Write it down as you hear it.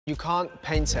You can't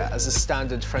paint it as a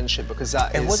standard friendship because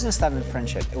that is... It wasn't a standard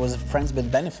friendship. It was friends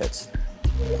with benefits.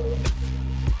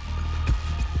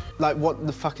 Like, what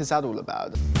the fuck is that all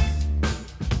about?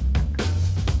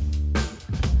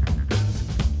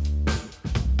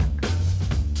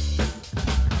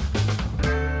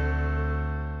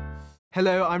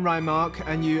 Hello, I'm Ryan Mark,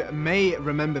 and you may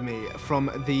remember me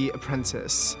from The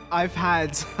Apprentice. I've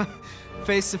had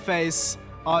face-to-face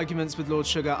arguments with Lord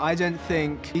Sugar. I don't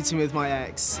think eating with my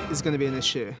ex is going to be an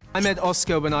issue. I met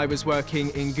Oskar when I was working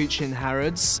in Gucci and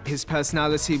Harrods. His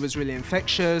personality was really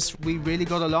infectious. We really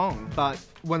got along. But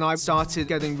when I started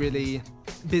getting really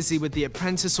busy with The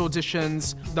Apprentice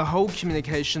auditions, the whole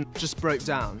communication just broke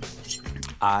down.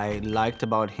 I liked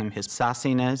about him his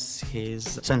sassiness, his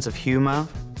sense of humor.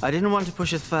 I didn't want to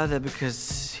push it further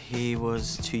because he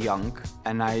was too young,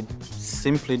 and I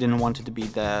simply didn't want to be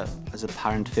there as a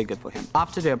parent figure for him.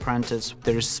 After The Apprentice,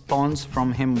 the response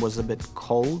from him was a bit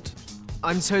cold.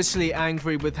 I'm totally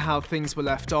angry with how things were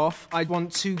left off. I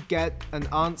want to get an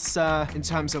answer in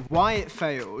terms of why it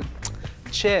failed.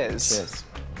 Cheers. Cheers.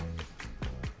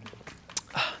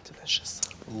 Ah, delicious.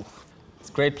 Ooh. It's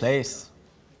a great place.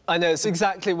 I know, it's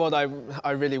exactly what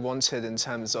I really wanted in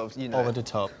terms of, you know... Over the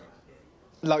top.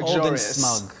 Luxurious.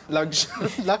 Old and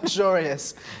smug.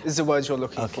 Luxurious is the word you're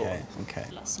looking for. Okay.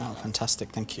 Oh, fantastic,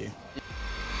 thank you.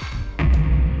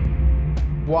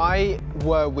 Why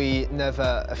were we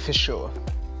never official?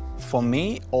 For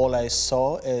me, all I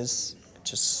saw is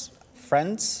just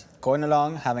friends, going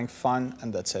along, having fun,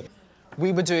 and that's it.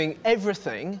 We were doing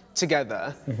everything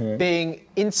together, being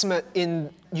intimate in,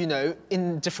 you know,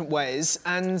 in different ways,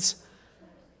 and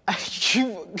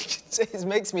it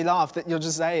makes me laugh that you're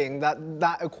just saying that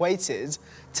that equated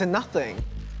to nothing.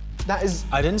 That is...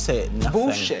 I didn't say nothing.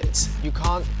 Bullshit. You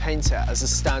can't paint it as a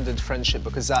standard friendship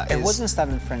because that is... It wasn't a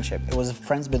standard friendship. It was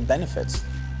friends with benefits.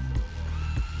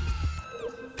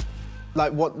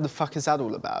 Like, what the fuck is that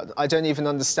all about? I don't even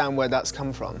understand where that's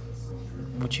come from.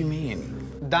 What do you mean?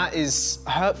 That is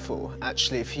hurtful,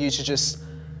 actually, for you to just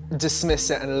dismiss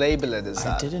it and label it as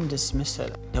that. I didn't dismiss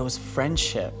it. There was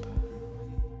friendship.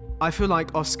 I feel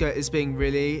like Oskar is being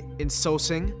really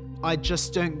insulting. I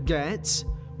just don't get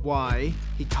why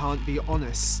he can't be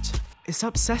honest. It's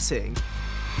upsetting.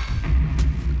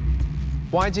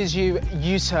 Why did you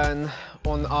U-turn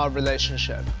on our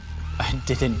relationship? I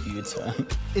didn't U-turn.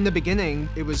 In the beginning,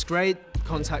 it was great,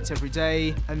 contact every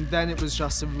day, and then it was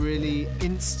just a really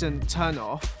instant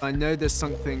turn-off. I know there's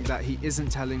something that he isn't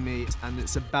telling me, and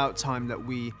it's about time that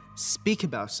we speak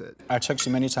about it. I text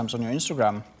you many times on your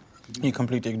Instagram. You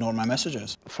completely ignored my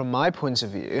messages. From my point of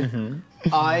view,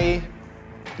 I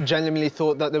genuinely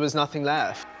thought that there was nothing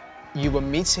left. You were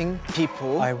meeting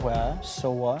people. I were,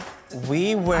 so what?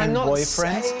 We weren't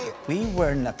boyfriends. We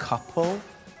weren't a couple.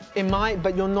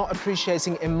 But you're not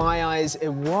appreciating, in my eyes, it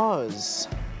was.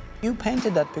 You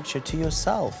painted that picture to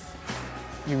yourself.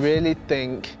 You really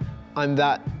think I'm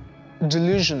that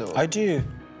delusional? I do.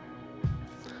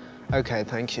 Okay,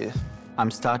 thank you.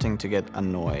 I'm starting to get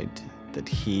annoyed that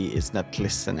he is not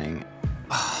listening.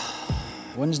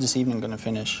 When is this evening gonna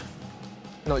finish?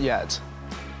 Not yet.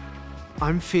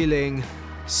 I'm feeling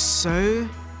so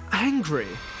angry.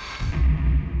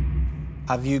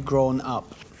 Have you grown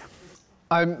up?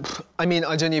 I mean,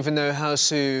 I don't even know how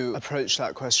to approach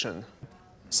that question.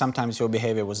 Sometimes your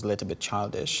behavior was a little bit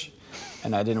childish,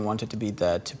 and I didn't want it to be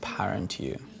there to parent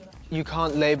you. You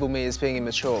can't label me as being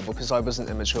immature because I wasn't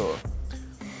immature.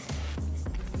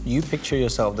 You picture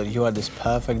yourself that you are this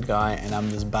perfect guy and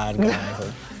I'm this bad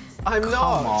guy. I'm Come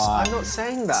not. on. I'm not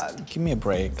saying that. Give me a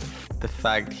break. The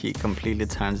fact he completely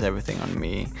turns everything on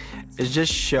me, it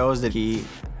just shows that he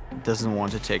doesn't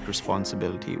want to take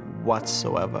responsibility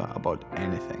whatsoever about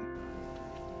anything.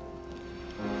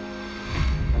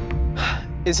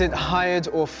 Is it hired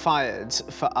or fired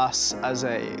for us as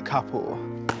a couple?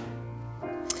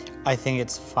 I think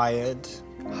it's fired.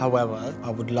 However, I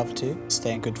would love to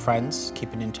stay good friends,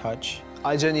 keeping in touch.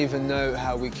 I don't even know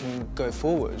how we can go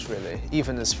forward, really,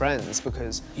 even as friends,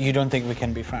 because... You don't think we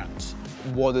can be friends?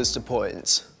 What is the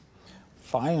point?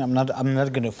 Fine, I'm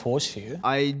not gonna force you.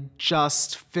 I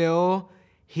just feel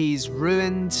he's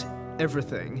ruined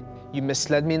everything. You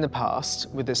misled me in the past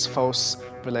with this false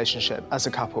relationship as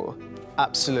a couple.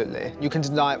 Absolutely. You can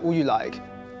deny all you like.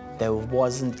 There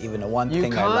wasn't even one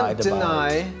thing I lied about. You can't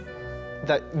deny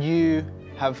that you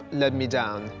have led me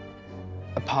down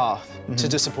a path to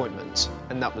disappointment,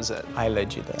 and that was it. I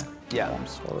led you there. Yeah. Oh, I'm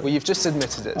sorry. Well, you've just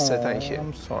admitted it, so thank you.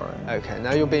 I'm sorry. Okay,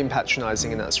 now you're being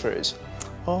patronising and that's rude.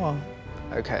 Oh.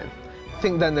 Okay. I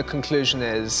think then the conclusion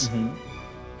is,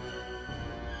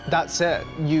 that's it.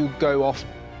 You go off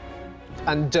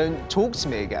and don't talk to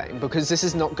me again, because this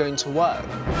is not going to work.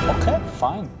 Okay,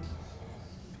 fine.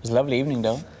 It was a lovely evening,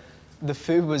 though. The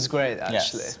food was great,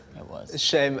 actually. Yes, it was. A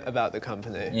shame about the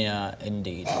company. Yeah,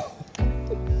 indeed.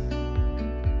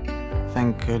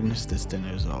 Thank goodness this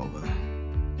dinner is over.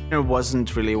 It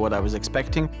wasn't really what I was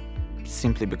expecting,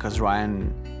 simply because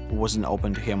Ryan wasn't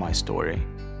open to hear my story.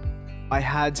 I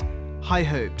had high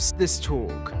hopes this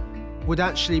talk would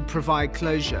actually provide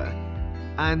closure,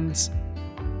 and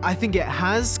I think it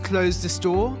has closed this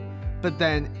door, but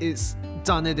then it's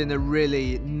done it in a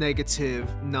really negative,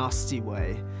 nasty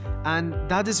way, and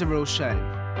that is a real shame.